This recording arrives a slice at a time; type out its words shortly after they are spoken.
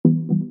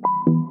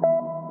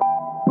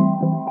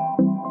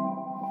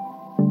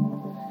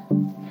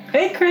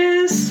Hey,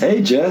 Chris.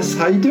 Hey, Jess.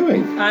 How you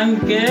doing? I'm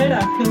good.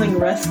 I'm feeling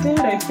rested.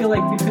 I feel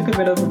like we took a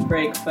bit of a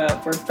break,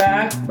 but we're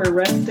back. We're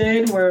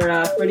rested.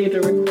 We're ready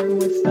to record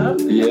more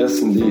stuff. Yes,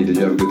 indeed. Did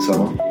you have a good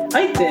summer?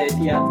 I did.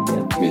 Yeah.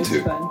 Me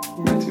too.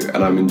 Me too.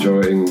 And I'm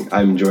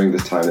enjoying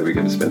this time that we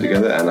get to spend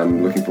together, and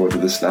I'm looking forward to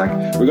this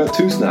snack. We got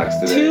 2 snacks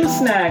today. 2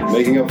 snacks.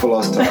 Making up for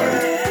lost time.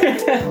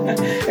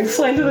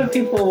 Explain to the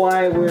people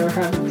why we're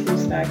having 2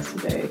 snacks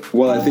today.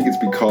 Well, I think it's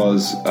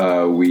because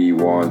we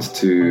want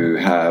to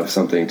have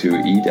something to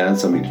eat and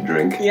something to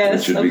drink, yes,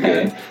 which should be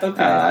good.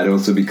 Okay. And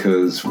also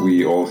because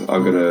we all are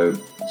going to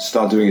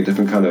start doing a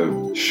different kind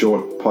of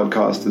short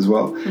podcast as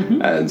well.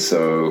 Mm-hmm. And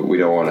so we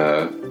don't want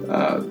to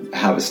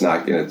have a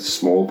snack in a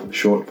small,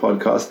 short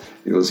podcast.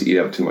 It'll also eat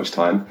up too much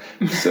time.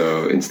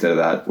 So instead of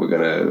that, we're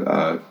going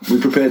to...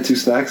 we prepared 2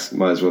 snacks.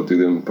 Might as well do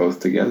them both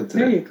together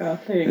today.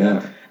 There you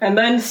go. And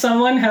then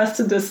someone has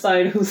to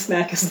decide whose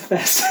snack is the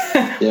best.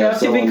 We have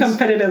to be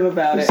competitive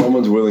about it. If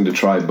someone's willing to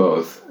try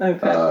both,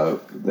 okay.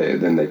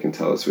 Then they can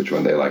tell us which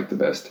one they like the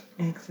best.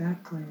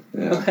 Exactly.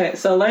 Yeah. Okay,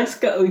 so let's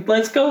go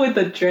with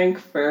the drink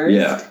first.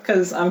 Yeah.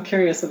 Because I'm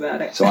curious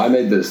about it. So I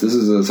made this. This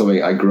is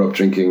something I grew up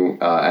drinking,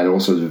 and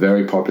also is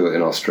very popular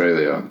in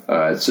Australia.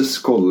 It's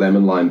just called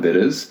lemon lime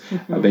bitters.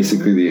 Mm-hmm.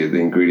 Basically, the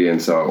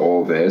ingredients are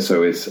all there.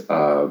 So it's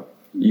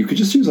you could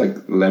just use like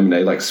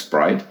lemonade, like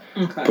Sprite.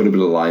 Okay. Put a bit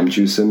of lime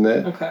juice in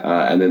there. Okay.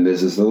 And then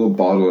there's this little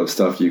bottle of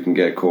stuff you can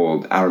get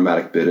called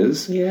aromatic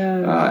bitters.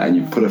 Yeah. And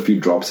you put a few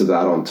drops of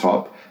that on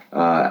top.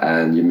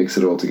 And you mix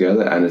it all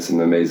together, and it's an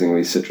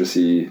amazingly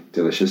citrusy,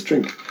 delicious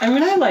drink. I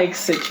mean, I like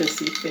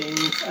citrusy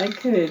things. I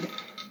could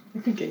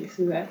get used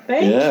to that.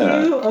 Thank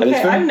you.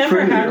 Okay, I've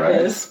never had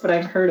this, but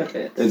I've heard of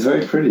it. It's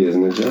very pretty,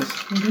 isn't it, Jess?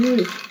 It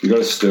is. You got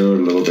to stir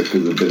it a little bit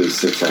because the bitter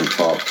sits on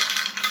top.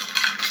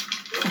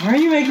 Why are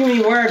you making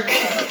me work?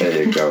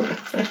 There you go.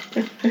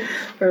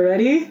 We're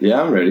ready?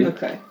 Yeah, I'm ready.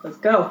 Okay, let's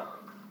go.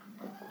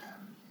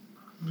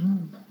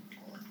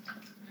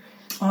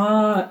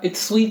 It's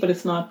sweet, but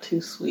it's not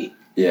too sweet.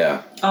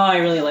 Yeah. Oh, I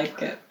really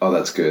like it. Oh,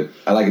 that's good.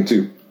 I like it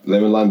too.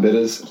 Lemon lime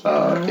bitters.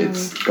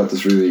 It's got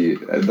this really,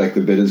 like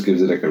the bitters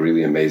gives it like a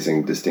really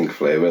amazing, distinct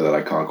flavor that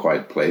I can't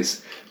quite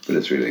place, but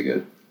it's really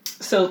good.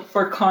 So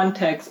for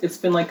context, it's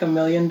been like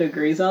 1,000,000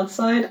 degrees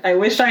outside. I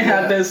wish I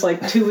had this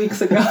like 2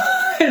 weeks ago.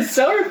 It's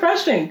so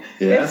refreshing.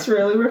 Yeah. It's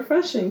really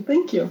refreshing.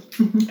 Thank you.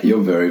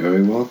 You're very,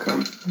 very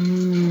welcome.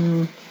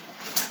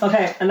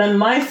 Okay, and then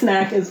my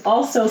snack is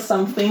also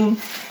something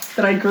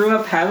that I grew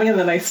up having and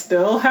that I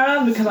still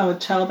have because I'm a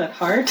child at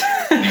heart.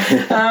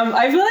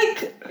 I feel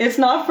like it's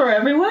not for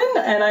everyone,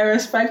 and I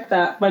respect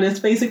that, but it's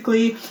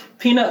basically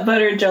peanut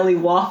butter jelly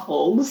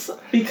waffles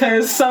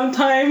because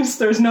sometimes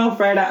there's no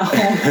bread at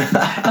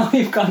home. All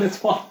you've got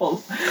is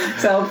waffles.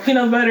 So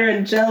peanut butter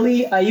and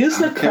jelly. I use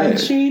the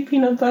crunchy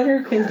peanut butter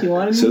because you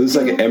want to. So this is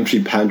like an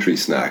empty pantry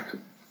snack.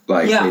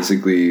 Like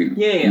basically,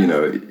 you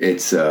know,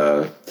 it's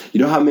you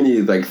know how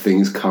many like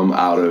things come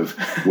out of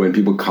when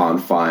people can't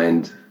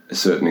find a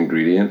certain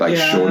ingredient, like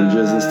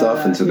shortages and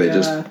stuff, and so they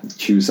just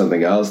choose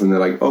something else, and they're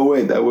like, "Oh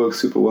wait, that works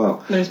super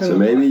well." So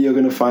maybe you're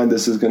going to find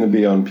this is going to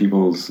be on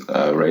people's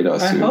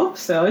radar soon. I hope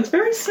so. It's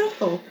very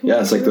simple.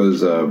 It's like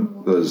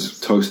those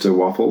toaster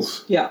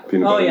waffles. Yeah.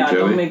 Peanut butter and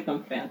jelly. Don't make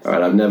them fancy. All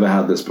right, I've never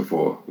had this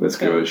before. Let's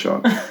give it a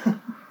shot.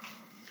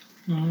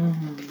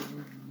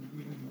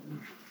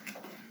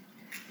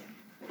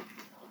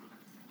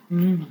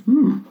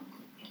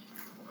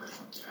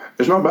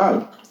 It's not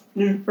bad.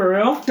 For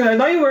real? Yeah, I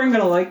thought you weren't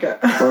going to like it.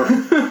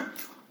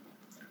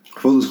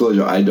 Full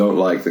disclosure, I don't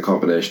like the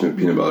combination of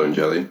peanut butter and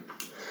jelly.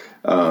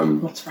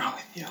 What's wrong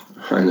with you?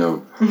 I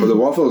know. But the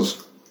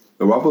waffles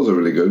are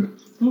really good.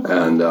 Okay.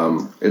 And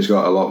it's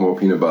got a lot more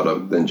peanut butter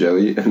than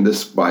jelly. And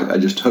this bite I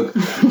just took.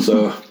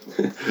 So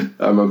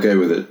I'm okay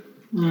with it.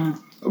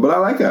 But I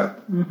like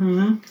that.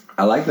 Mm-hmm.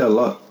 I like that a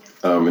lot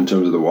in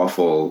terms of the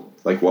waffle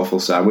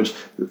sandwich.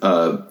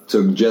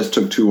 So Jess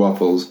took 2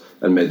 waffles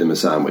and made them a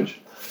sandwich.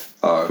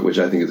 Which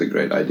I think is a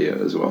great idea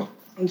as well.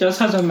 Jess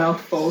has a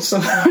mouthful, so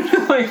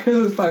like this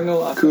is fucking a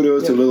lot.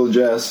 Kudos to little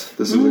Jess.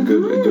 This is a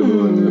good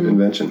little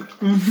invention.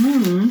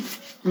 I'm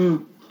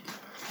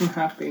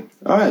happy.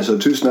 All right, so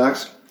 2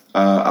 snacks.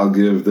 I'll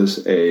give this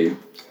a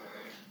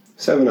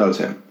 7 out of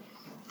 10.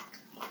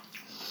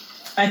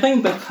 I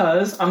think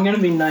because I'm gonna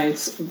be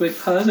nice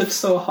because it's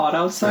so hot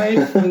outside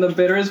and the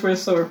bitters were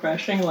so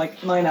refreshing,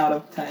 like 9 out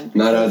of 10.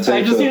 9 out of 10.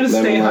 I just need to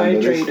stay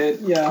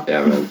hydrated. Yeah.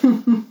 Yeah,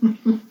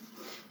 man.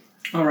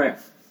 All right.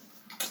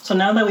 So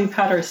now that we've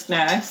had our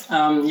snacks,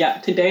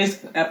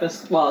 today's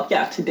episode,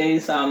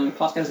 today's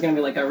podcast is going to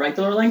be like a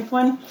regular length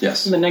one.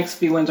 Yes. And the next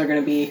few ones are going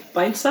to be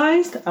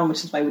bite-sized,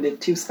 which is why we did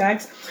 2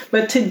 snacks.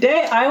 But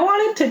today I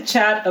wanted to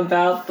chat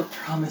about the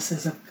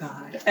promises of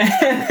God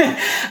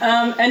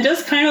and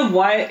just kind of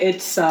why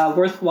it's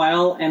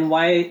worthwhile and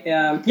why,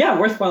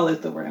 worthwhile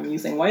is the word I'm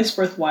using. Why it's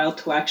worthwhile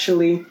to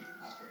actually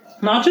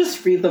not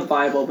just read the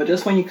Bible, but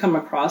just when you come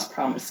across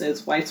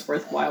promises, why it's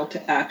worthwhile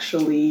to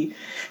actually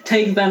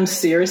take them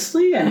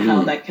seriously and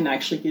how that can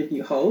actually give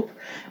you hope.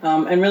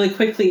 And really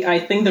quickly, I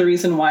think the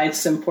reason why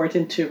it's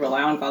important to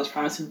rely on God's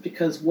promises is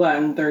because,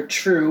 one, they're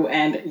true.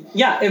 And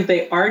yeah, if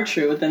they are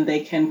true, then they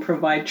can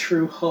provide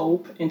true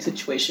hope in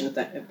situations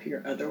that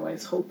appear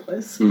otherwise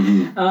hopeless.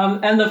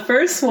 And the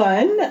first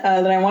one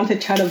that I want to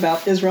chat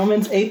about is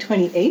Romans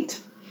 8:28.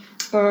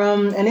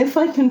 And if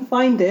I can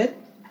find it,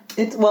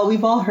 well,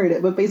 we've all heard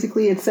it, but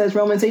basically it says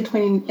Romans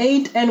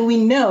 8:28, and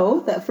we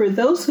know that for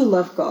those who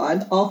love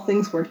God, all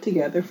things work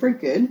together for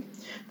good,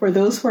 for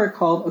those who are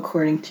called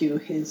according to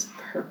his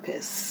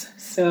purpose.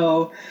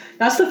 So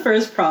that's the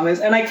first promise.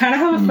 And I kind of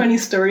have a funny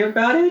story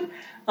about it.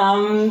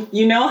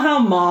 You know how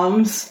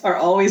moms are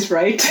always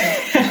right?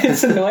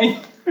 It's annoying.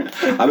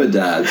 I'm a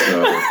dad,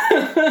 so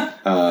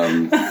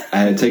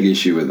I take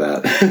issue with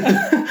that.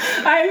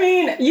 I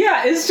mean,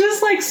 yeah, it's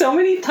just like so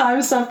many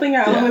times something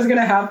I thought was going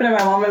to happen, and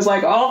my mom is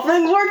like, all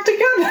things work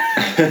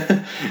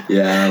together.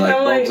 Yeah,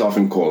 moms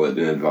often call it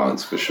in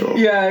advance, for sure.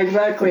 Yeah,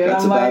 exactly.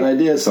 That's a bad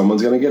idea.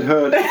 Someone's going to get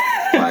hurt.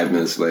 5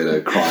 minutes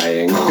later,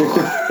 crying.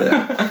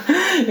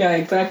 Yeah,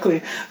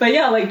 exactly. But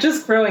yeah, like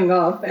just growing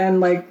up and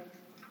like,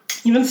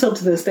 even still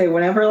to this day,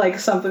 whenever like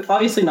something,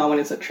 obviously not when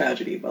it's a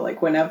tragedy, but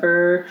like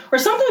whenever, or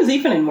sometimes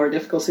even in more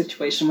difficult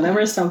situations,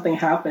 whenever something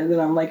happens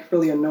and I'm like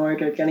really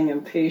annoyed or getting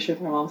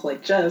impatient, my mom's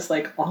like, Jess,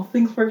 like all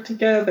things work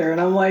together.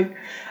 And I'm like,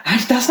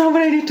 that's not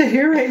what I need to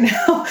hear right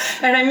now.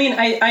 And I mean,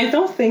 I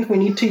don't think we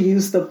need to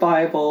use the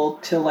Bible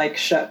to like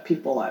shut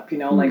people up, you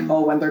know, like,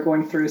 oh, when they're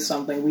going through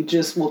something, we'll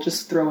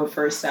just throw a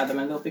verse at them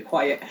and they'll be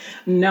quiet.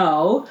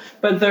 No,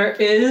 but there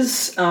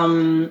is,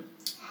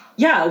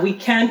 yeah, we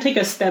can take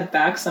a step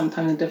back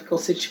sometimes in difficult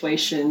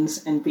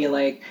situations and be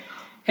like,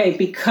 hey,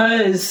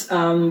 because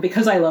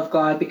I love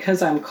God,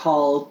 because I'm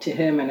called to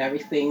him and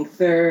everything,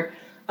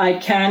 I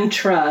can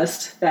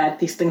trust that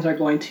these things are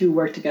going to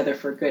work together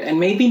for good. And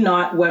maybe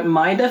not what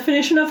my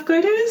definition of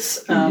good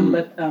is,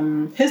 but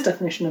his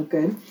definition of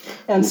good.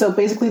 And so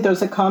basically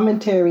there's a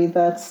commentary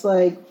that's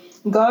like,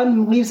 God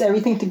leaves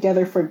everything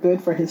together for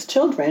good for his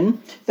children.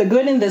 The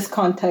good in this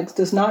context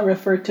does not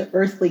refer to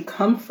earthly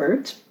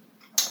comfort,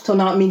 so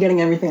not me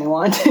getting everything I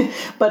want,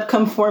 but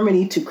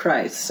conformity to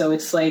Christ. So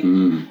it's like,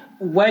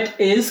 what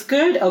is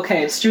good?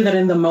 Okay, it's true that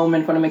in the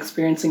moment what I'm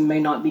experiencing may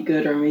not be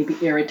good or may be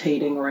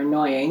irritating or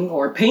annoying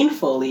or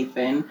painful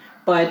even,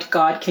 but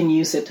God can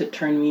use it to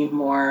turn me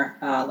more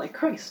like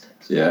Christ.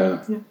 So,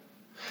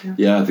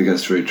 yeah, I think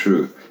that's very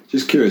true.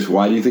 Just curious,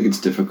 why do you think it's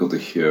difficult to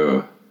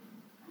hear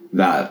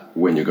that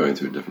when you're going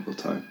through a difficult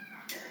time?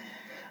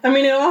 I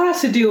mean, it all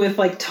has to do with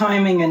like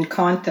timing and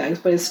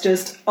context, but it's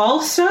just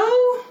also,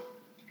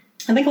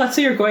 I think, let's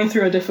say you're going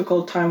through a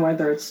difficult time,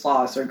 whether it's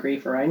loss or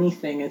grief or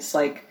anything, it's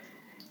like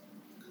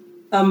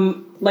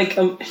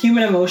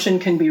human emotion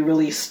can be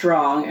really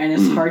strong, and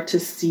it's hard to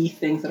see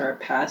things that are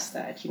past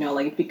that, you know,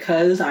 like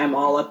because I'm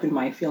all up in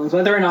my feelings,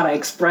 whether or not I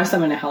express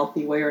them in a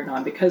healthy way or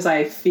not, because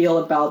I feel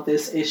about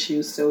this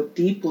issue so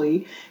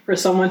deeply, for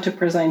someone to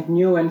present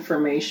new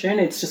information,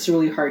 it's just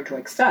really hard to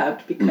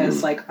accept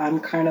because like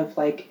I'm kind of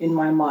like in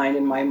my mind,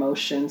 in my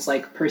emotions,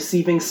 like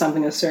perceiving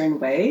something a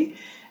certain way.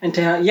 And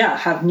to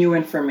have new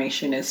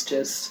information is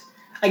just,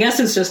 I guess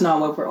it's just not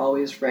what we're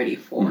always ready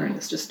for. And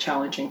it's just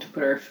challenging to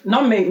put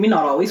not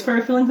always put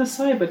our feelings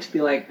aside, but to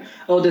be like,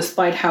 oh,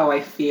 despite how I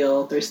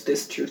feel, there's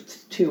this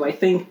truth too. I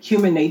think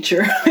human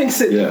nature makes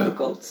it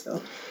difficult.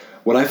 So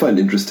what I find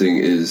interesting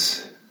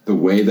is the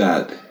way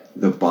that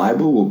the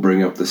Bible will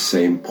bring up the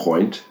same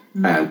point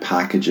and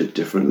package it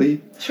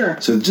differently. Sure.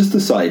 So just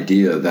this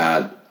idea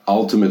that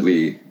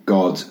ultimately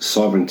God's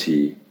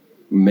sovereignty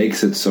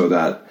makes it so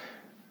that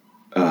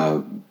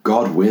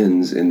God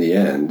wins in the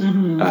end,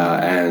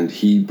 and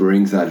he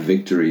brings that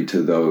victory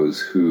to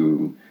those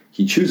who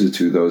he chooses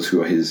to, those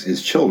who are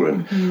his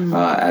children.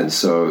 And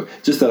so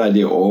just that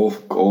idea,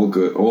 all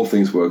good, all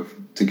things work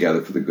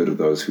together for the good of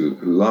those who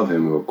love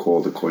him, who are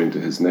called according to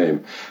his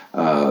name.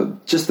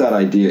 Just that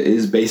idea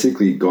is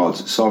basically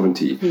God's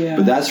sovereignty. Yeah.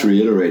 But that's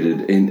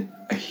reiterated in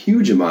a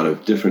huge amount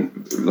of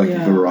different,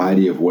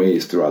 variety of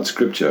ways throughout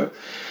Scripture.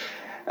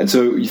 And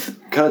so you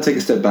kind of take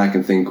a step back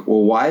and think,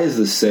 well, why is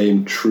the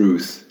same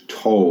truth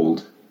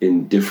told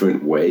in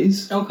different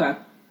ways? Okay.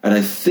 And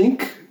I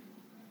think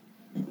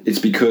it's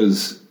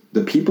because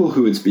the people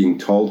who it's being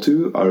told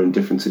to are in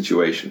different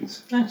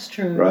situations. That's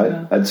true. Right?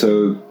 Yeah. And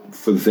so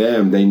for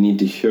them, they need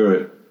to hear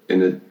it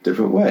in a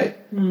different way,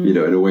 you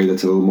know, in a way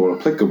that's a little more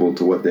applicable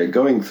to what they're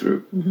going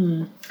through.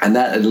 And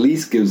that at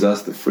least gives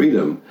us the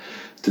freedom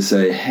to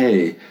say,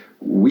 hey,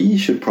 we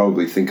should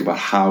probably think about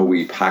how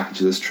we package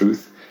this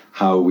truth,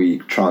 how we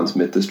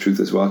transmit this truth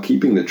as well,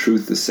 keeping the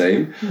truth the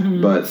same,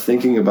 but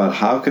thinking about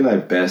how can I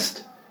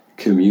best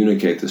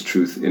communicate this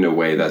truth in a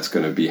way that's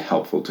going to be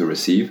helpful to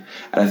receive.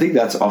 And I think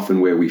that's often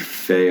where we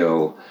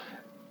fail,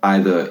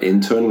 either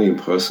internally and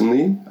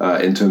personally,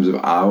 in terms of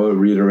our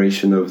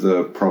reiteration of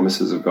the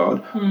promises of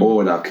God,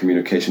 or in our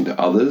communication to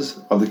others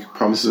of the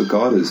promises of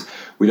God, is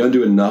we don't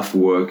do enough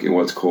work in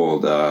what's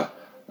called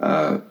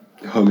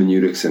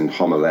hermeneutics and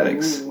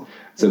homiletics.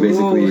 So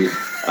basically,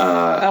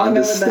 I don't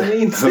know what that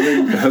means.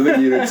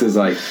 hermeneutics is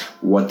like,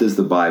 what does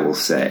the Bible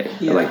say?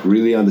 Yeah. Like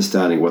really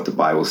understanding what the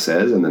Bible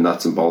says and the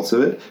nuts and bolts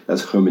of it.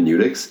 That's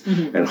hermeneutics.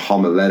 Mm-hmm. And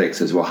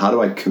homiletics is, well, how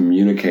do I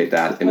communicate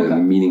that in a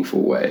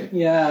meaningful way?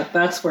 Yeah,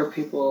 that's where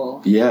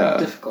people have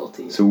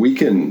difficulty. So we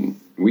can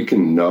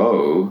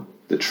know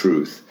the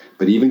truth,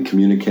 but even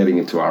communicating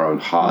it to our own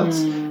hearts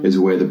is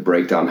where the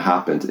breakdown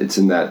happens. It's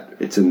in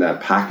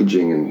that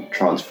packaging and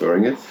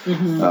transferring it.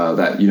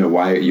 That, you know,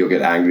 why you'll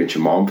get angry at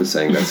your mom for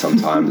saying that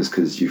sometimes is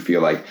because you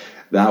feel like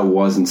that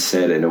wasn't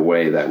said in a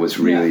way that was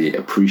really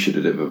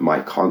appreciative of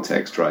my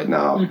context right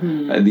now.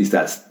 At least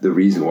that's the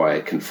reason why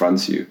it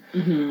confronts you.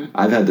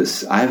 I've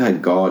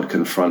had God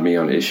confront me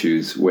on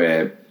issues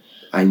where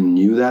I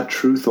knew that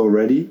truth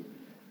already.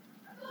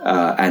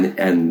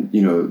 And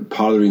you know,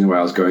 part of the reason why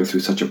I was going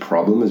through such a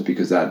problem is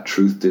because that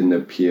truth didn't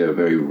appear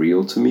very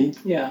real to me.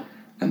 Yeah.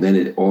 And then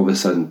it all of a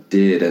sudden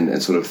did,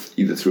 and sort of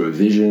either through a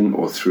vision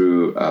or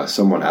through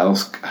someone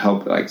else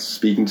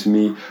speaking to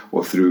me,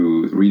 or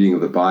through reading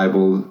of the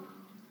Bible,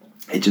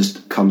 it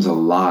just comes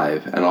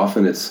alive. And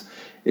often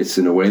it's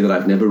in a way that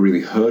I've never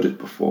really heard it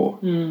before.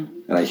 And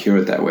I hear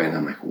it that way, and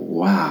I'm like,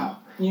 wow,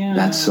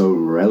 that's so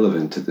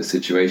relevant to the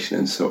situation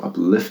and so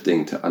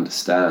uplifting to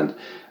understand.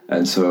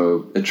 And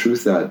so a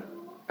truth that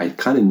I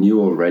kind of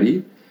knew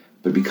already,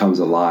 but becomes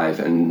alive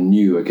and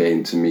new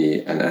again to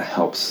me, and it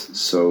helps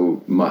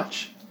so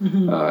much.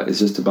 It's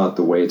just about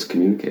the way it's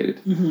communicated.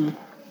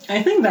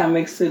 I think that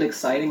makes it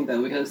exciting,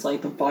 though, because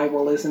like the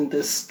Bible isn't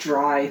this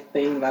dry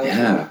thing that was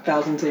written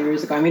thousands of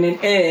years ago. I mean,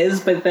 it is,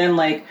 but then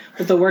like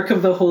with the work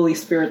of the Holy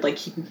Spirit, like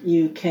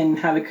you can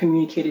have it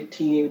communicated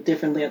to you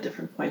differently at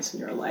different points in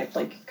your life,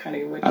 like kind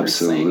of what you're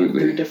saying,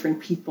 through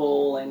different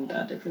people and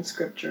different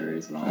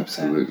scriptures and all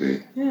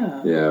that.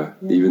 Yeah.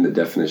 Even the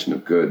definition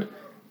of good.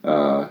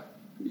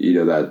 You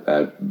know,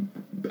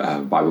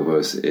 that Bible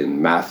verse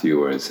in Matthew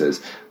where it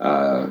says,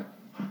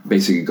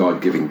 basically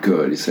God giving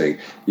good. He's saying,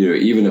 you know,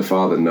 even a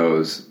father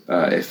knows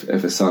if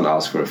a son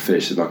asks for a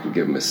fish, he's not going to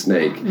give him a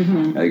snake.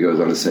 And he goes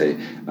on to say,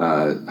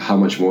 how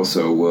much more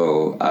so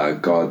will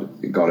God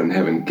in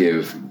heaven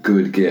give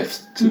good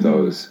gifts to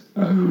those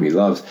whom he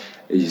loves.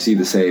 You see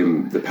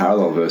the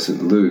parallel verse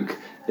in Luke.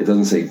 It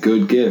doesn't say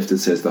good gift, it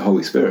says the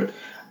Holy Spirit.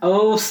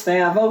 Oh,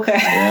 snap. Okay.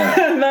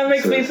 That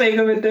makes me think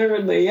of it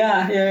differently.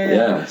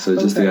 Yeah. So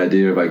just the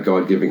idea of like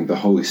God giving the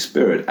Holy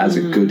Spirit as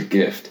a good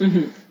gift.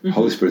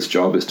 Holy Spirit's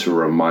job is to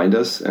remind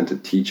us and to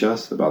teach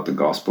us about the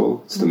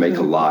gospel. It's to make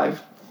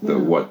alive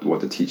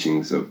what the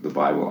teachings of the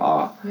Bible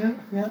are.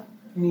 Yeah.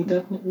 And he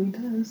definitely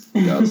does.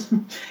 He does.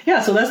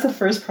 So that's the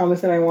first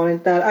promise that I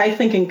wanted, that I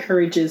think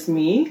encourages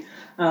me.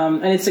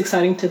 And it's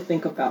exciting to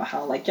think about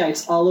how, like,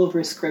 it's all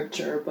over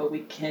Scripture, but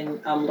we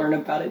can learn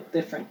about it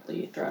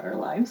differently throughout our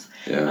lives.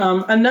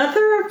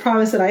 Another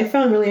promise that I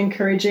found really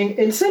encouraging,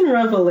 it's in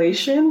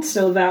Revelation.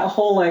 So that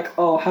whole, like,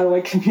 how do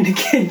I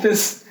communicate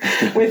this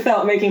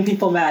without making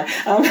people mad?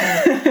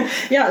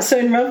 So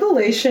in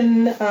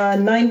Revelation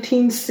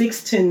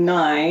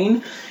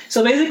 19:6-9,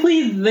 so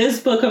basically,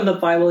 this book of the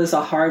Bible is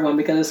a hard one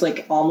because it's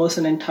like almost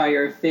an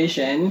entire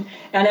vision.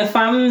 And if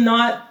I'm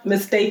not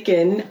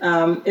mistaken,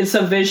 it's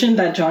a vision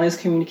that John is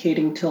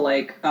communicating to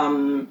like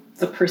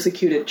the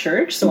persecuted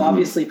church. So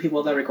obviously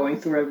people that are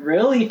going through a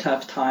really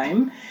tough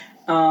time.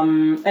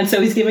 And so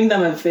he's giving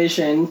them a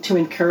vision to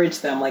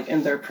encourage them like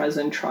in their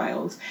present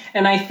trials.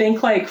 And I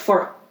think like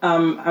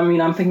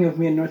I'm thinking of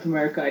me in North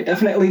America. I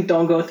definitely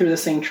don't go through the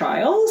same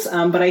trials.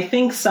 But I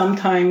think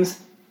sometimes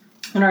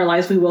in our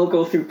lives, we will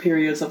go through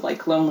periods of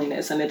like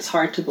loneliness, and it's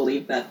hard to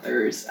believe that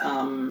there's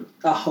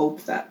a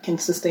hope that can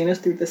sustain us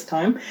through this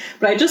time.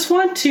 But I just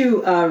want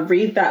to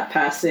read that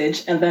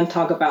passage and then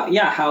talk about,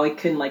 how it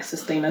can like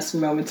sustain us in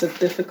moments of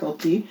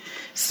difficulty.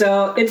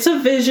 So it's a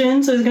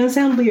vision, so it's going to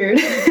sound weird,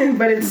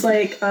 but it's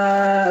like,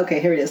 okay,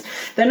 here it is.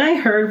 Then I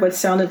heard what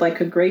sounded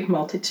like a great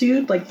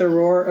multitude, like the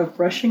roar of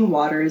rushing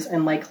waters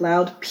and like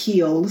loud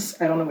peals.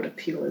 I don't know what a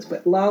peal is,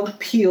 but loud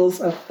peals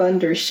of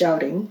thunder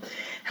shouting,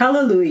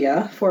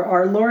 "Hallelujah, for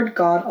our Lord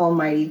God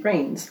Almighty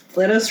reigns.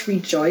 Let us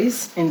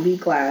rejoice and be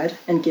glad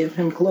and give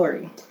him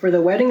glory. For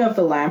the wedding of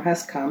the Lamb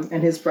has come,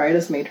 and his bride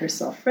has made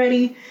herself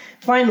ready.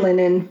 Fine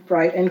linen,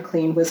 bright and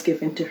clean, was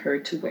given to her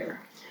to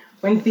wear."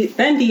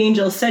 Then the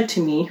angel said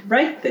to me,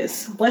 "Write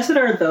this, blessed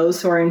are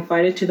those who are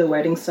invited to the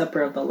wedding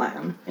supper of the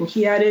Lamb." And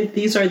he added,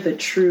 "These are the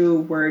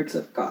true words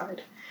of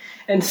God."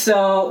 And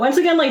so, once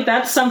again, like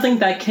that's something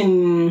that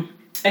can...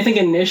 I think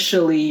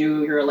initially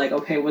you're like,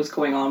 okay, what's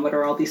going on? What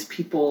are all these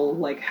people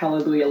like,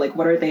 hallelujah, like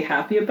what are they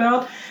happy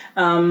about?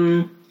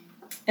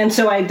 And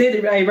so I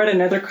read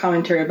another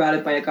commentary about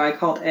it by a guy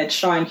called Ed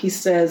Shaw, and he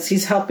says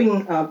he's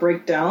helping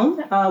break down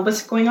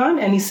what's going on.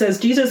 And he says,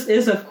 Jesus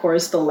is, of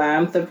course, the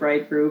Lamb, the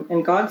bridegroom,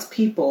 and God's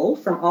people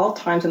from all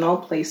times and all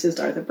places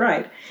are the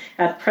bride.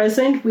 At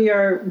present, we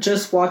are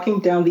just walking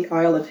down the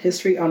aisle of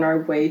history on our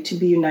way to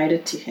be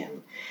united to him.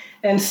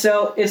 And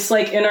so it's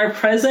like in our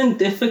present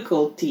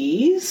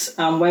difficulties,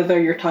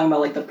 whether you're talking about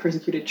like the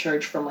persecuted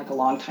church from like a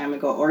long time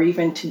ago, or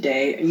even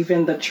today,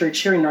 even the church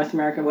here in North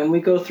America, when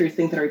we go through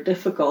things that are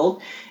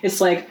difficult,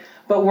 it's like,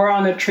 but we're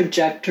on a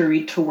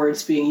trajectory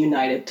towards being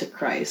united to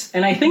Christ.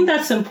 And I think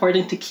that's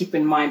important to keep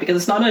in mind, because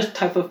it's not a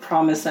type of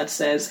promise that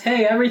says,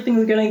 hey,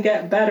 everything's going to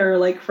get better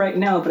like right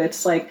now, but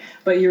it's like,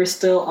 but you're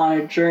still on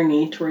a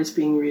journey towards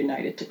being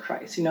reunited to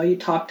Christ. You know, you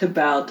talked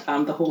about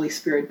the Holy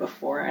Spirit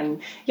before,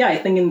 and yeah, I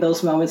think in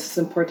those moments it's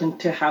important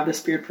to have the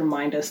Spirit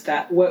remind us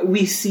that what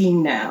we see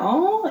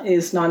now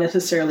is not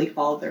necessarily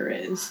all there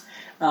is.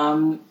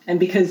 And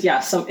because,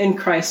 in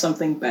Christ,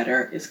 something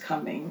better is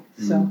coming.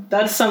 So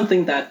that's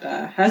something that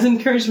has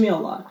encouraged me a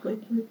lot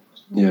lately.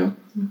 Yeah.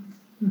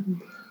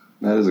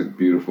 That is a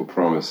beautiful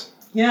promise.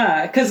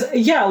 Yeah, because,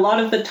 a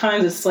lot of the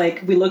times it's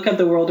like we look at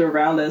the world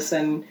around us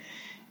and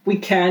we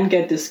can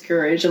get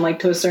discouraged. And, like,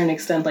 to a certain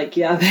extent, like,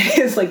 that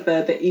is, like,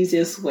 the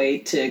easiest way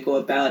to go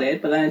about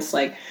it. But then it's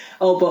like,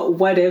 oh, but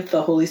what if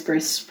the Holy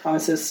Spirit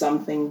promises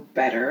something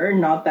better?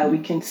 Not that we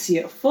can see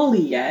it fully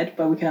yet,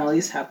 but we can at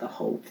least have the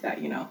hope that,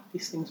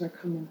 these things are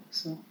coming.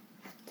 So,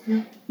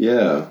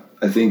 yeah,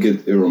 I think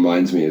it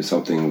reminds me of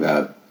something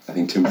that I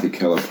think Timothy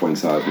Keller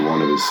points out in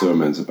one of his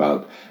sermons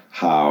about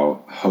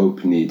how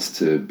hope needs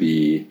to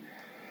be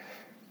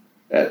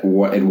at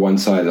one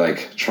side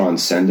like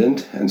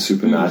transcendent and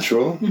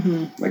supernatural,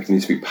 like it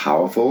needs to be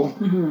powerful,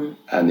 and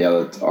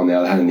on the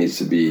other hand, it needs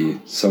to be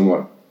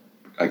somewhat,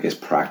 I guess,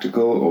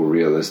 practical or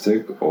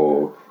realistic,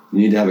 or you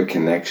need to have a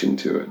connection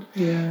to it.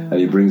 Yeah. And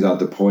he brings out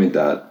the point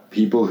that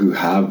people who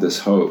have this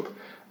hope,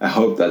 a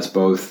hope that's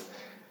both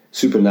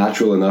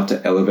supernatural enough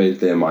to elevate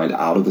their mind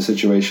out of the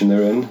situation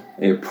they're in,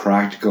 and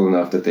practical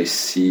enough that they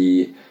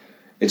see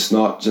it's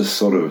not just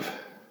sort of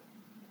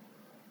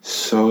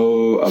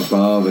so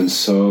above and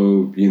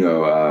so,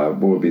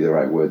 what would be the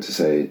right word to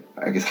say?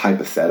 I guess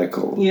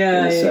hypothetical in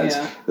a sense.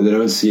 That they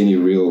don't see any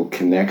real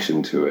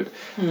connection to it.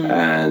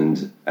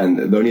 And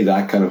only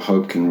that kind of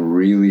hope can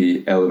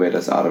really elevate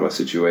us out of our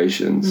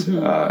situations.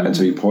 And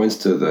so he points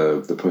to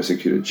the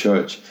persecuted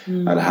church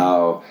and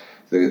how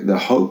the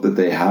hope that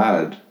they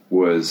had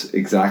was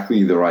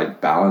exactly the right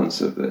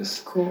balance of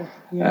this. Cool.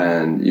 Yeah.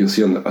 And you'll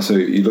see so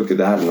you look at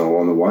that, and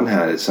on the one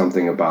hand, it's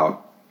something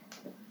about,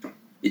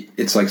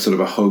 it's like sort of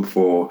a hope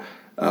for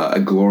a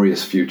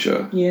glorious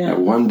future. Yeah.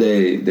 One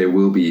day there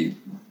will be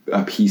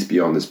a peace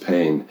beyond this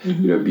pain,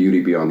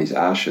 beauty beyond these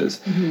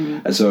ashes.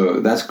 And so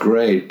that's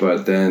great,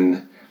 but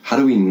then how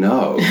do we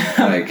know?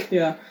 How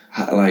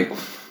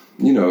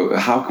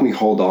can we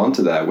hold on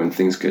to that when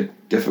things get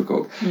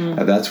difficult?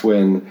 And that's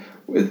when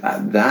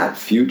that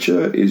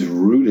future is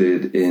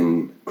rooted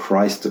in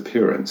Christ's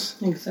appearance.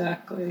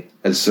 Exactly.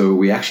 And so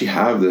we actually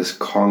have this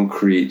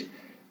concrete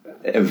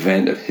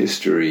event of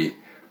history,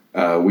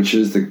 which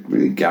is the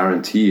really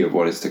guarantee of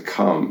what is to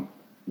come,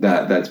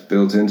 that's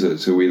built into it.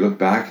 So we look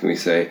back and we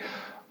say,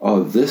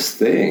 oh, this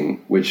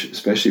thing, which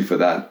especially for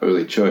that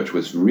early church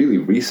was really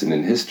recent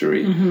in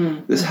history,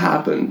 this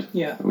happened.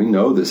 Yeah. We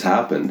know this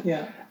happened.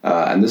 Yeah.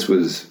 And this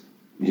was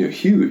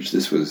huge.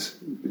 This was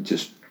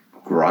just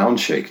ground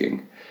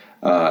shaking.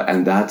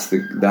 And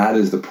that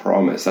is the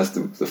promise. That's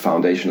the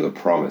foundation of the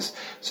promise.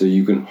 So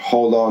you can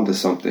hold on to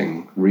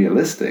something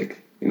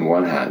realistic in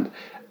one hand,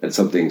 and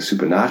something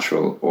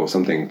supernatural or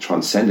something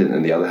transcendent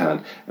in the other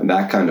hand, and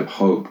that kind of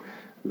hope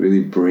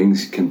really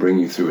can bring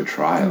you through a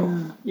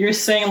trial. You're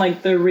saying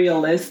like the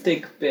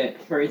realistic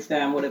bit for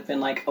them would have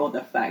been like, oh,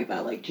 the fact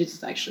that like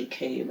Jesus actually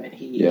came and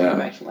he came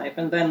back to life,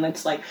 and then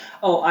it's like,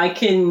 oh, I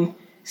can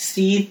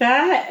see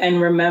that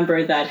and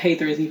remember that, hey,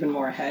 there's even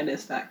more ahead.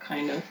 Is that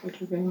kind of what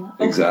you're going on?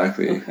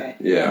 Exactly. Okay.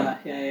 Yeah.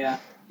 Yeah.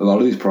 A lot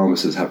of these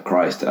promises have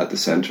Christ at the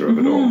center of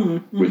it all,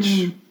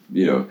 which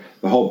the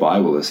whole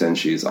Bible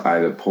essentially is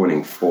either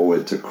pointing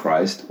forward to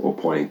Christ or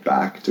pointing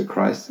back to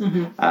Christ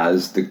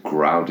as the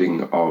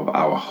grounding of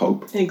our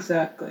hope.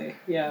 Exactly.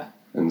 Yeah.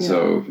 And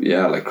so,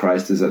 like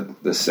Christ is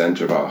at the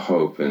center of our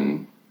hope,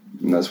 and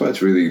that's why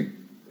it's really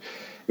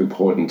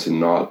important to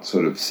not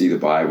sort of see the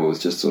Bible as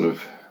just sort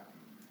of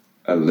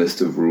a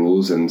list of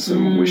rules and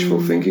some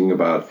wishful thinking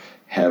about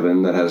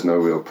heaven that has no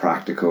real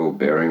practical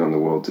bearing on the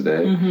world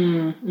today.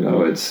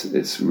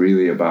 It's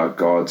really about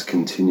God's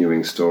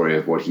continuing story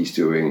of what he's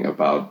doing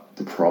about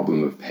the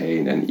problem of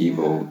pain and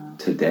evil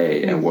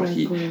today, and what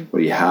he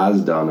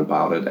has done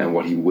about it and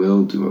what he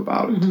will do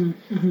about it.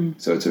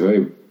 So it's a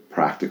very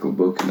practical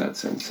book in that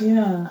sense.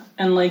 Yeah.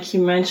 And like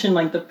you mentioned,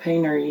 like the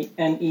pain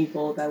and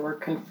evil that we're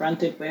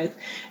confronted with.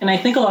 And I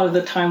think a lot of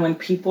the time when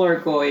people are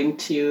going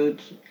to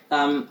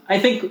I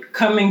think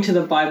coming to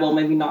the Bible,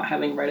 maybe not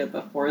having read it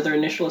before, their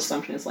initial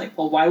assumption is like,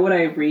 well, why would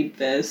I read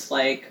this,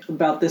 like,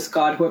 about this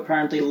God who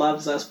apparently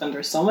loves us when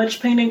there's so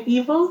much pain and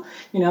evil,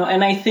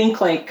 And I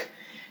think, like,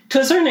 to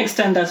a certain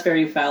extent, that's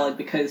very valid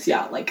because,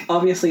 like,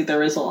 obviously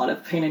there is a lot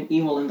of pain and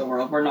evil in the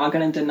world. We're not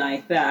going to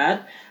deny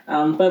that.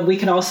 But we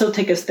can also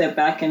take a step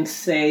back and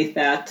say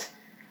that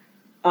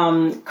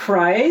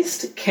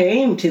Christ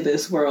came to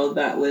this world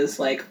that was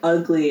like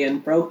ugly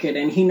and broken,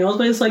 and he knows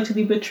what it's like to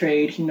be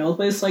betrayed. He knows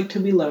what it's like to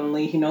be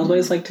lonely. He knows what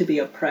it's like to be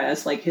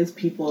oppressed. Like his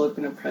people have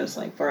been oppressed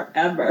like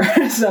forever.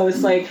 So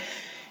it's like,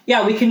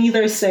 yeah, we can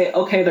either say,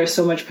 okay, there's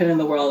so much pain in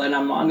the world and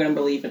I'm not going to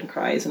believe in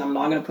Christ and I'm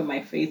not going to put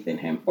my faith in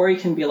him. Or you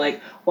can be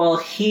like, well,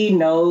 he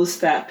knows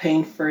that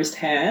pain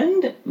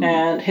firsthand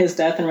and his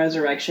death and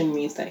resurrection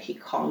means that he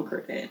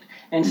conquered it.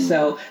 And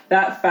so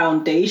that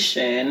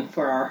foundation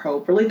for our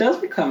hope really does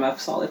become a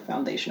solid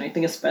foundation. I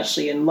think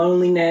especially in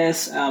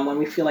loneliness, when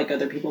we feel like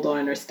other people don't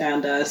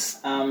understand us,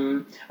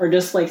 or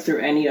just like through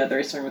any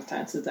other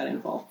circumstances that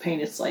involve pain,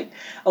 it's like,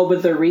 oh,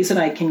 but the reason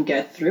I can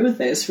get through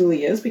this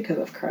really is because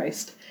of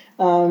Christ.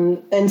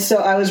 And so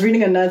I was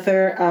reading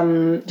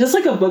another, just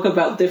like a book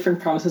about different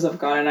promises of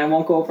God, and I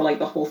won't go over like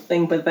the whole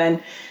thing, but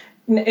then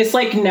it's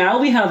like now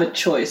we have a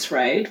choice,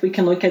 right? We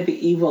can look at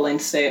the evil and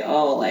say,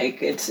 oh,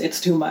 like it's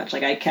too much.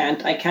 Like I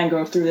can't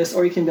go through this.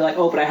 Or you can be like,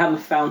 oh, but I have a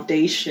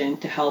foundation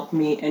to help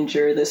me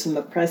endure this in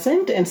the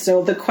present. And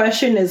so the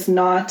question is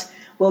not,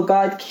 will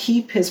God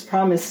keep his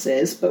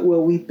promises, but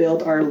will we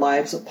build our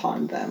lives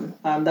upon them?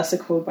 That's a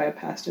quote by a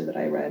pastor that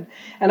I read.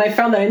 And I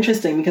found that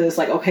interesting because it's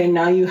like, okay,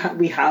 now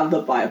we have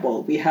the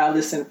Bible. We have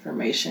this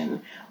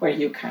information. What are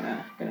you kind of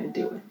going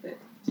to do with it?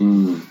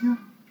 Yeah.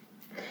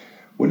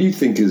 What do you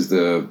think is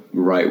the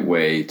right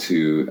way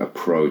to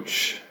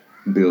approach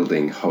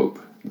building hope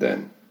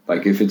then?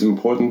 Like if it's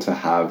important to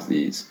have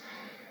these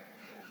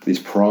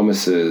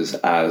promises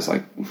as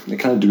like they're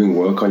kind of doing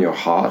work on your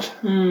heart,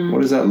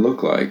 what does that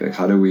look like? Like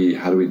how do we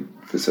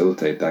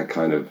facilitate that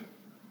kind of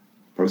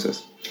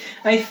process?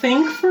 I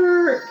think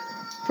for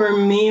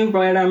me,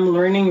 what I'm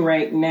learning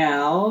right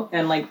now,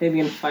 and like maybe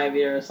in 5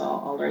 years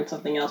I'll learn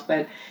something else,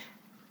 but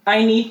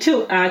I need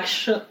to I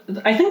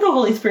think the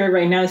Holy Spirit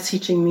right now is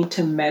teaching me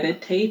to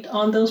meditate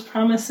on those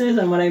promises.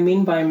 And what I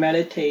mean by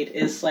meditate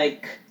is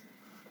like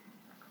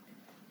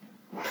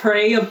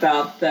pray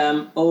about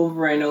them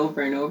over and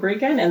over and over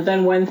again. And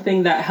then one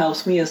thing that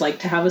helps me is like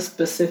to have a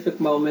specific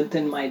moment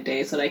in my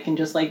day so that I can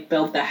just like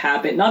build the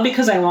habit, not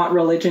because I want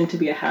religion to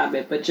be a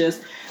habit, but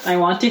just I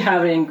want to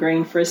have it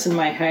ingrained first in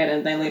my head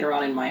and then later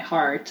on in my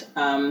heart,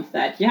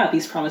 that yeah,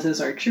 these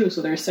promises are true.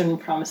 So there are certain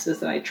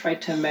promises that I try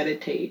to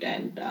meditate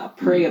and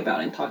pray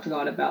about and talk to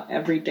God about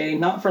every day,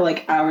 not for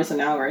like hours and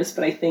hours,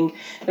 but I think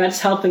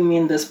that's helping me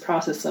in this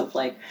process of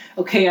like,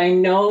 okay, I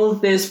know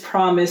this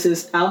promise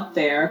is out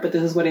there, but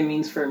this is what it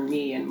means for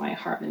me and my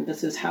heart, and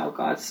this is how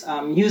God's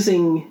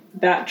using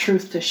that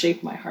truth to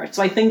shape my heart.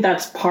 So I think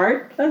that's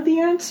part of the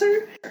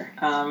answer.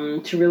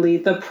 To really,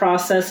 the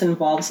process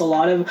involves a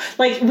lot of,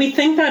 like, we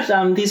think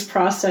that these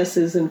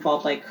processes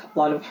involve like a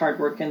lot of hard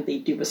work, and they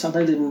do, but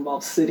sometimes it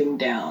involves sitting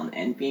down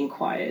and being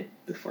quiet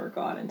before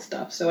God and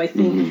stuff. So I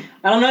think,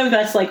 I don't know if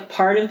that's like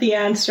part of the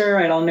answer.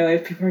 I don't know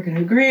if people are going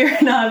to agree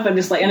or not, but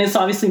it's like, and it's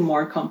obviously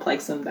more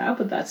complex than that,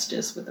 but that's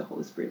just what the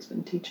Holy Spirit's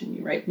been teaching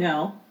me right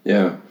now.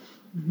 Yeah.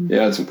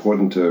 Yeah, it's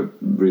important to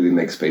really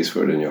make space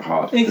for it in your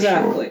heart.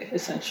 Exactly, sure.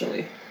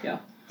 Essentially, yeah.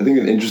 I think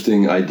an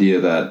interesting idea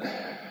that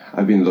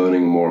I've been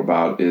learning more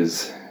about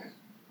is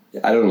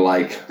I don't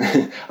like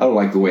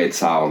the way it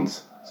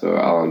sounds, so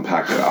I'll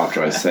unpack it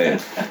after I say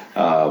it.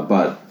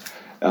 But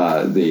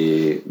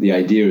the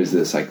idea is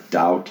this, like,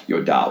 doubt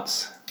your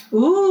doubts.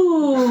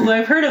 Ooh,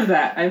 I've heard of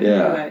that. I've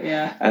heard of that,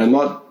 yeah. And I'm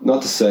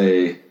not to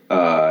say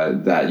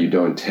that you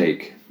don't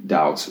take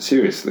doubts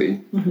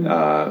seriously, and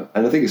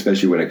I think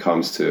especially when it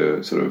comes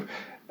to sort of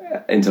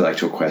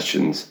intellectual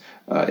questions,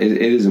 it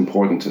is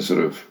important to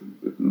sort of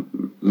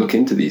look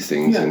into these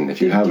things. And if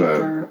you have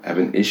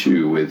an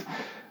issue with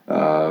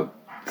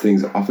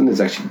things, often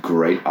there's actually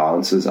great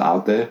answers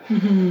out there.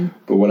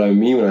 But what I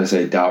mean when I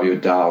say doubt your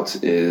doubts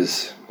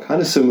is kind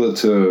of similar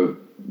to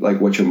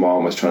like what your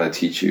mom was trying to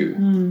teach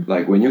you.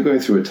 Like when you're going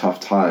through a tough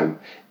time,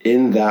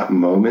 in that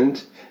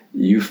moment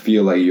you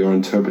feel like your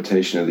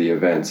interpretation of the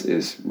events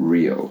is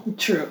real.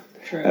 True.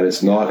 And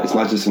it's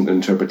not just an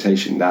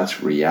interpretation,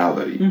 that's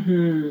reality.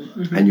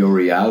 And your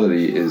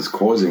reality is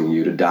causing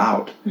you to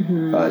doubt.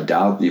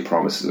 Doubt the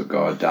promises of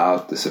God,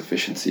 doubt the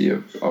sufficiency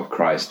of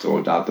Christ,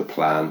 or doubt the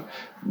plan,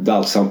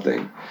 doubt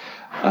something.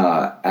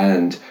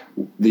 And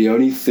the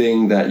only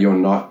thing that you're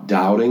not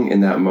doubting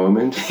in that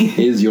moment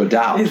is your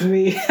doubt. It's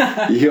me.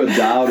 Your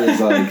doubt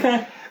is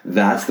like,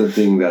 that's the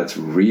thing that's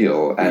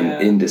real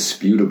and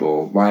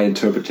indisputable. My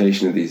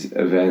interpretation of these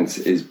events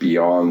is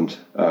beyond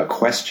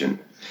question.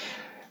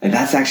 And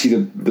that's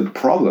actually the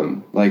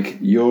problem. Like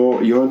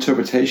your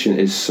interpretation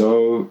is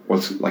so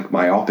what's like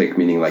myopic,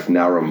 meaning like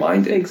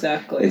narrow-minded.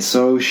 Exactly. It's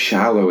so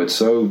shallow. It's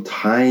so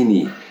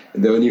tiny.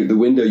 The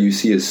window you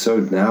see is so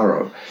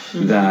narrow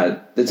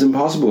that it's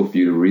impossible for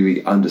you to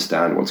really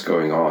understand what's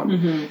going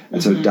on.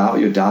 And so doubt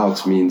your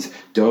doubts means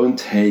don't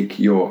take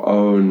your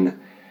own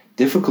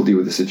difficulty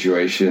with the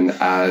situation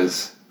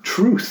as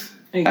truth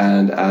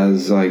and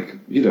as like,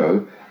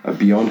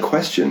 beyond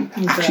question.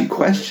 Actually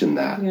question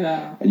that.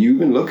 And you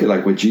even look at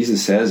like what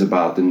Jesus says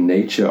about the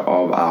nature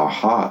of our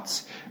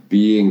hearts.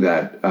 being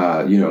that,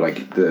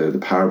 like the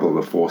parable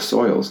of the four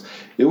soils.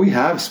 We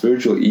have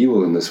spiritual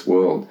evil in this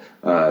world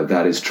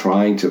that is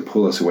trying to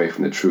pull us away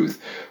from the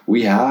truth.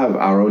 We have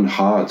our own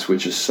hearts,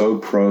 which are so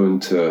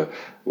prone to,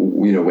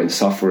 when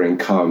suffering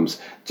comes,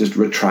 just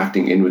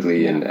retracting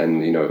inwardly, and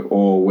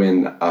or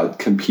when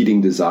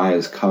competing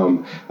desires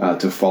come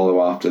to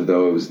follow after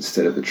those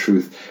instead of the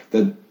truth.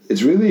 That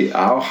it's really,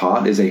 our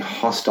heart is a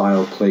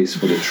hostile place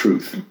for the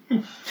truth.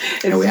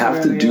 And we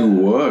have to do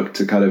work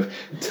to kind of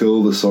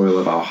till the soil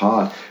of our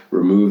heart,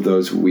 remove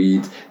those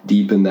weeds,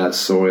 deepen that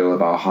soil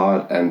of our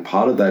heart. And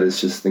part of that is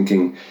just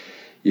thinking,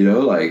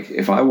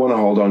 if I want to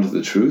hold on to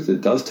the truth,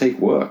 it does take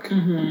work.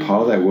 And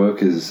part of that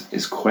work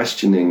is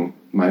questioning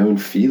my own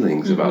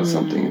feelings about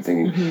something and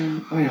thinking,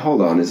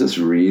 hold on, is this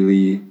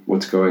really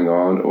what's going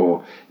on?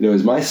 Or,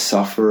 is my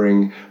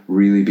suffering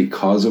really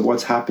because of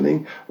what's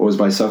happening? Or is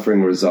my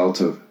suffering a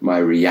result of my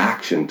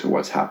reaction to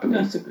what's happening?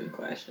 That's a good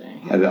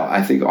question. And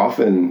I think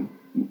often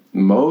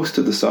most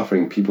of the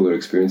suffering people are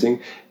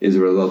experiencing is a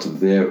result of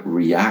their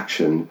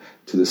reaction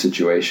to the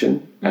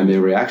situation, and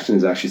their reaction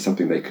is actually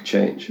something they could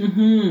change.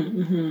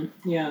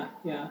 Yeah.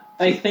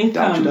 I think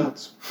doubt your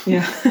doubts.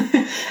 Yeah,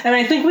 and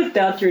I think with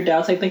doubt your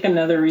doubts, I think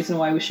another reason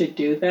why we should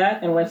do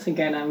that, and once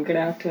again, I'm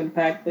gonna have to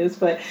unpack this,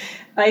 but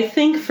I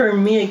think for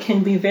me, it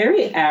can be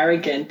very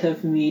arrogant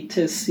of me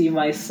to see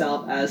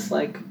myself as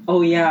like,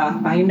 oh yeah,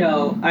 I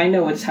know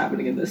what's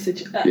happening in this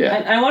situation.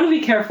 Yeah. I want to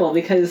be careful,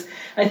 because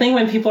I think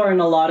when people are in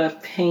a lot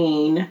of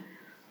pain,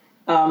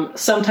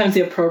 sometimes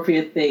the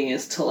appropriate thing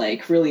is to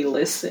like really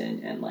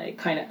listen and like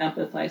kind of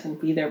empathize and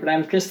be there. But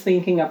I'm just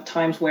thinking of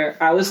times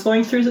where I was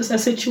going through a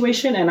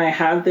situation and I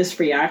had this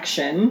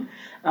reaction,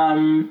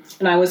 and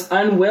I was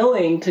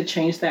unwilling to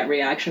change that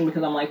reaction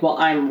because I'm like, well,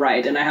 I'm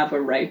right and I have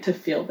a right to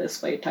feel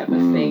this way type of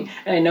thing.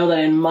 And I know that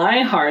in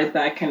my heart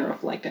that can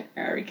reflect an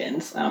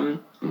arrogance.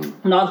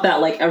 Not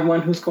that like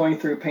everyone who's going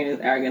through pain is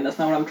arrogant. That's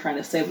not what I'm trying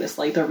to say. But it's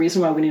like the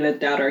reason why we need to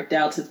doubt our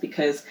doubts is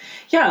because,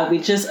 we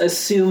just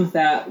assume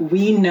that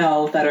we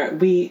know that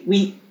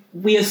we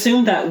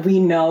assume that we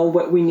know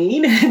what we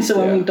need. And so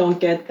when we don't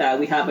get that,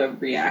 we have a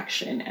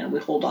reaction and we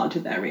hold on to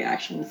that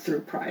reaction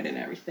through pride and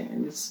everything.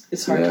 And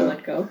it's hard to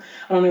let go.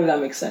 I don't know if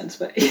that makes sense,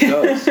 but it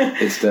does.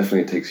 It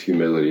definitely takes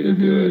humility to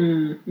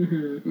do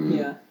it.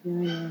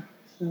 Yeah.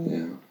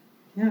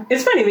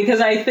 It's funny because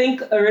I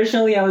think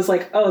originally I was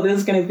like, oh, this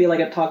is going to be like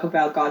a talk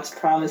about God's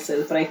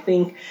promises. But I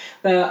think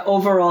the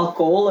overall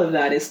goal of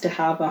that is to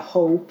have a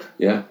hope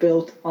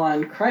built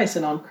on Christ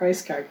and on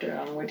Christ's character,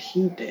 on what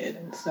he did.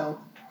 And so,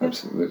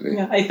 absolutely.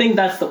 Yeah, I think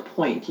that's the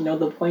point.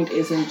 The point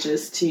isn't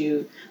just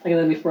to, like I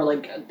said before,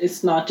 like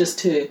it's not just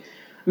to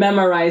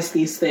memorize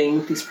these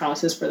things, these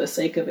promises for the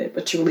sake of it,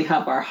 but to really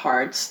have our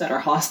hearts that are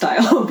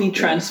hostile be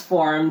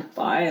transformed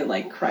by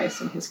like Christ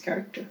and his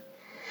character.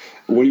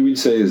 What do you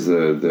say is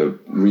the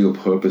real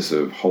purpose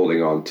of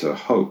holding on to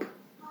hope?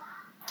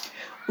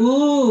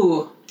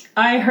 Ooh,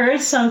 I heard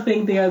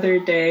something the other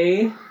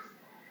day.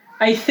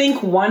 I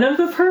think one of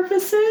the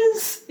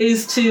purposes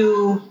is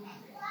to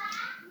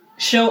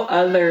show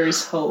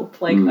others hope,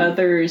 like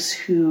others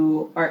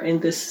who are in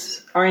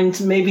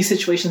maybe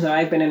situations that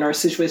I've been in, or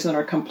situations that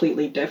are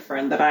completely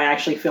different, that I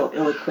actually feel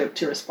ill-equipped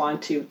to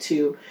respond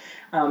to.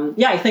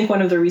 I think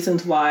one of the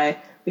reasons why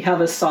we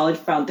have a solid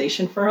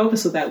foundation for hope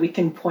is so that we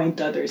can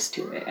point others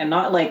to it and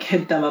not like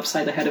hit them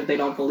upside the head if they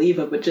don't believe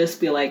it, but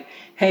just be like,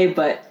 hey,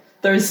 but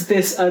there's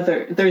this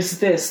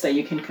that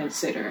you can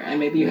consider, and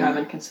maybe you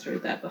haven't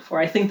considered that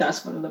before. I think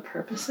that's one of the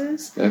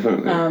purposes.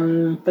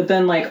 Definitely. But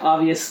then like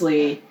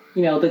obviously,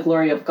 the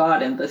glory of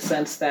God in the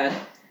sense that,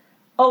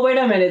 oh, wait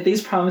a minute,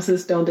 these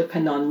promises don't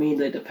depend on me,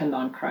 they depend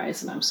on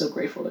Christ, and I'm so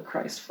grateful to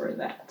Christ for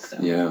that. So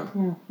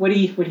What do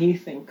you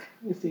think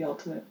is the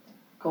ultimate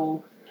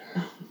goal?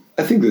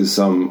 I think there's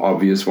some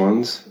obvious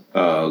ones,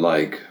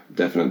 like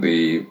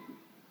definitely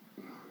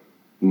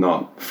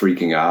not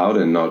freaking out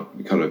and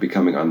not kind of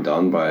becoming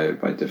undone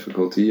by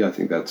difficulty. I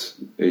think that's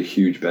a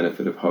huge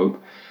benefit of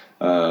hope.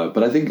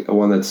 But I think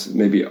one that's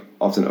maybe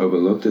often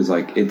overlooked is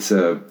like it's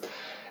an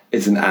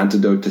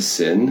antidote to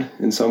sin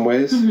in some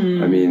ways.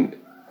 I mean,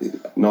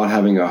 not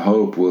having a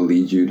hope will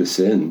lead you to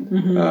sin,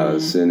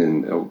 sin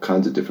in all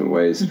kinds of different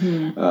ways.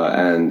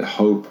 And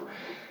hope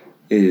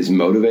is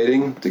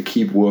motivating to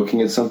keep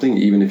working at something,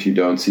 even if you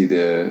don't see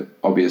the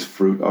obvious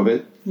fruit of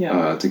it,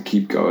 to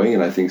keep going.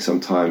 And I think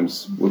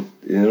sometimes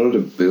in order to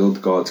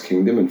build God's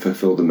kingdom and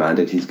fulfill the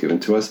mandate he's given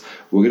to us,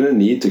 we're going to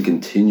need to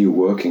continue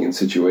working in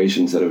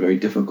situations that are very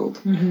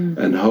difficult.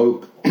 And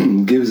hope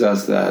gives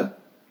us that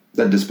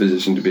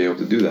disposition to be able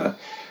to do that.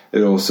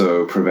 It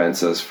also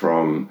prevents us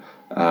from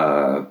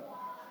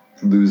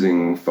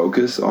losing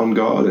focus on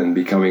God and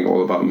becoming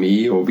all about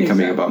me or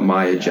becoming about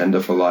my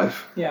agenda for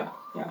life.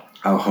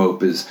 Our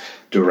hope is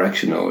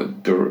directional.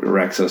 It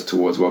directs us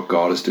towards what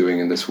God is doing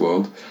in this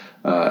world,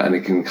 and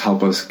it can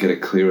help us get a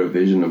clearer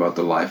vision about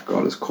the life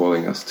God is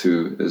calling us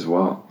to as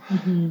well.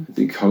 I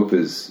think hope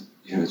is,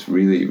 it's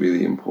really,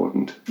 really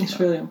important. It's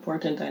really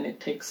important, and it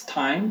takes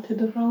time to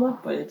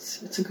develop, but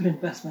it's a good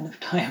investment of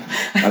time.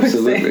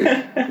 Absolutely,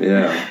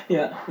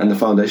 yeah. And the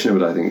foundation of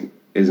it, I think,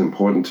 is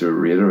important to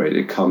reiterate.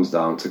 It comes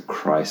down to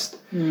Christ.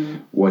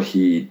 What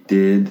he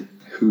did,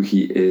 who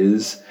he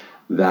is,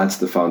 that's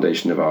the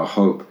foundation of our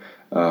hope.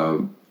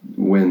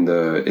 When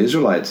the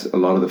Israelites, a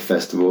lot of the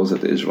festivals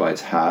that the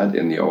Israelites had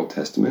in the Old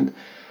Testament,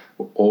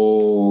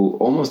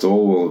 almost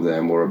all of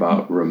them were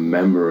about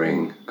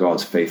remembering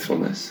God's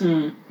faithfulness.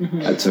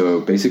 And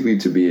so basically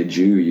to be a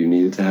Jew, you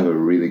needed to have a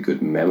really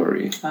good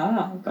memory,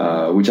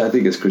 which I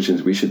think as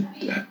Christians we should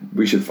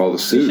follow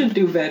suit. We should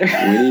do better.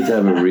 We need to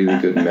have a really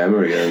good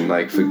memory, and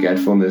like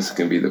forgetfulness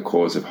can be the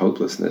cause of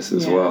hopelessness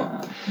as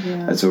well.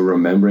 And so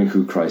remembering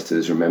who Christ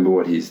is, remember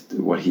what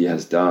he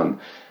has done,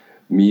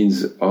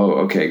 means,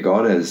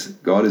 God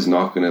is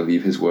not going to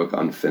leave his work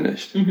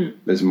unfinished.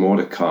 There's more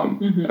to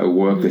come. A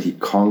work that he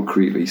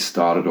concretely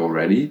started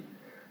already.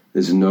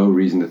 There's no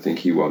reason to think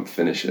he won't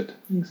finish it.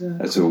 Exactly.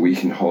 And so we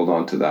can hold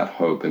on to that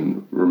hope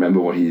and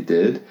remember what he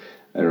did,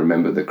 and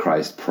remember that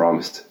Christ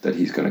promised that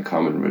he's going to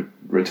come and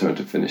return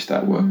to finish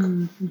that work.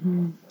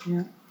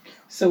 Yeah.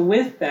 So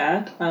with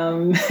that,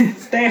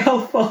 stay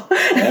hopeful.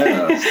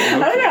 Yeah, stay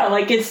hopeful. I don't know,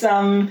 like it's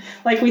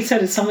like we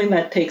said, it's something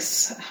that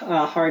takes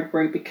hard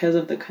work because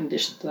of the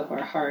conditions of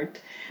our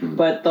heart.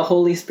 But the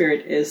Holy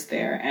Spirit is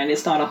there, and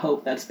it's not a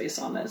hope that's based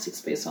on us;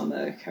 it's based on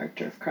the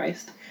character of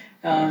Christ.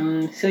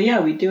 So yeah,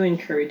 we do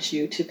encourage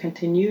you to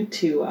continue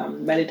to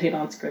meditate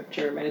on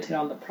Scripture, meditate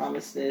on the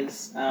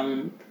promises,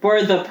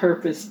 for the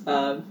purpose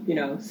of,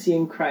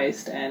 seeing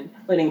Christ and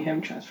letting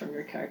him transform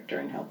your character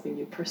and helping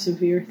you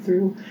persevere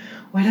through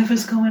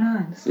whatever's going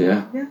on. So,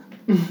 yeah.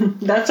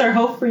 That's our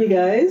hope for you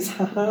guys.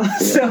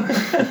 So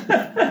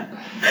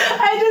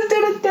I just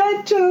did a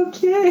dad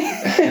joke,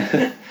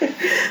 yay.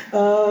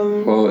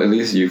 Well, at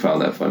least you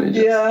found that funny.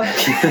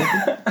 Jess.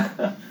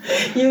 Yeah.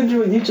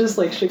 You just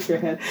like shook your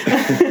head.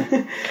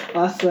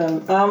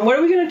 Awesome. What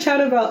are we going to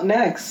chat about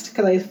next?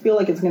 Because I feel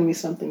like it's going to be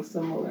something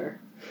similar.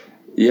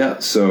 Yeah,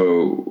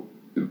 so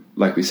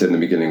like we said in the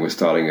beginning, we're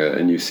starting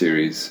a new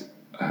series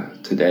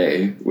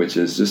today, which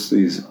is just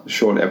these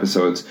short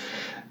episodes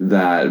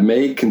that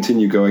may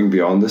continue going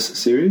beyond this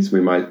series.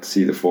 We might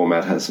see the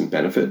format has some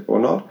benefit or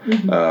not,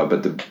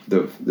 but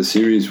the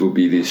series will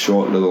be these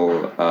short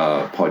little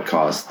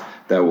podcasts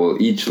that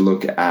will each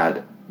look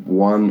at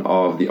one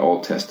of the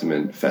Old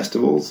Testament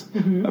festivals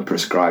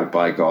prescribed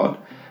by God,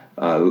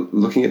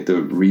 looking at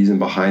the reason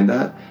behind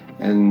that,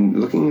 and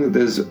looking that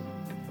there's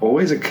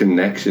always a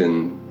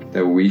connection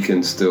that we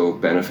can still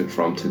benefit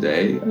from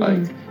today.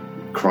 Like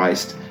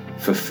Christ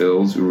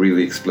fulfills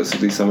really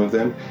explicitly some of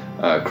them.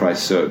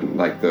 Christ,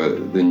 like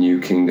the new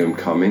kingdom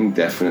coming,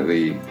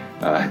 definitely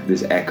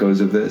there's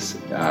echoes of this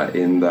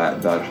in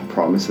that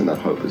promise and that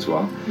hope as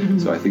well.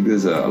 So I think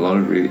there's a lot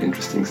of really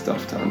interesting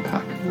stuff to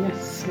unpack.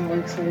 Yes, we're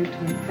excited to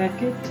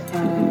unpack it.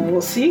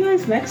 We'll see you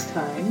guys next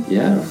time.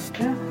 Yeah.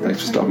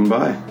 Thanks for stopping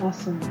by.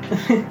 Awesome.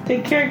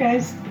 Take care,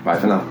 guys. Bye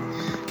for now.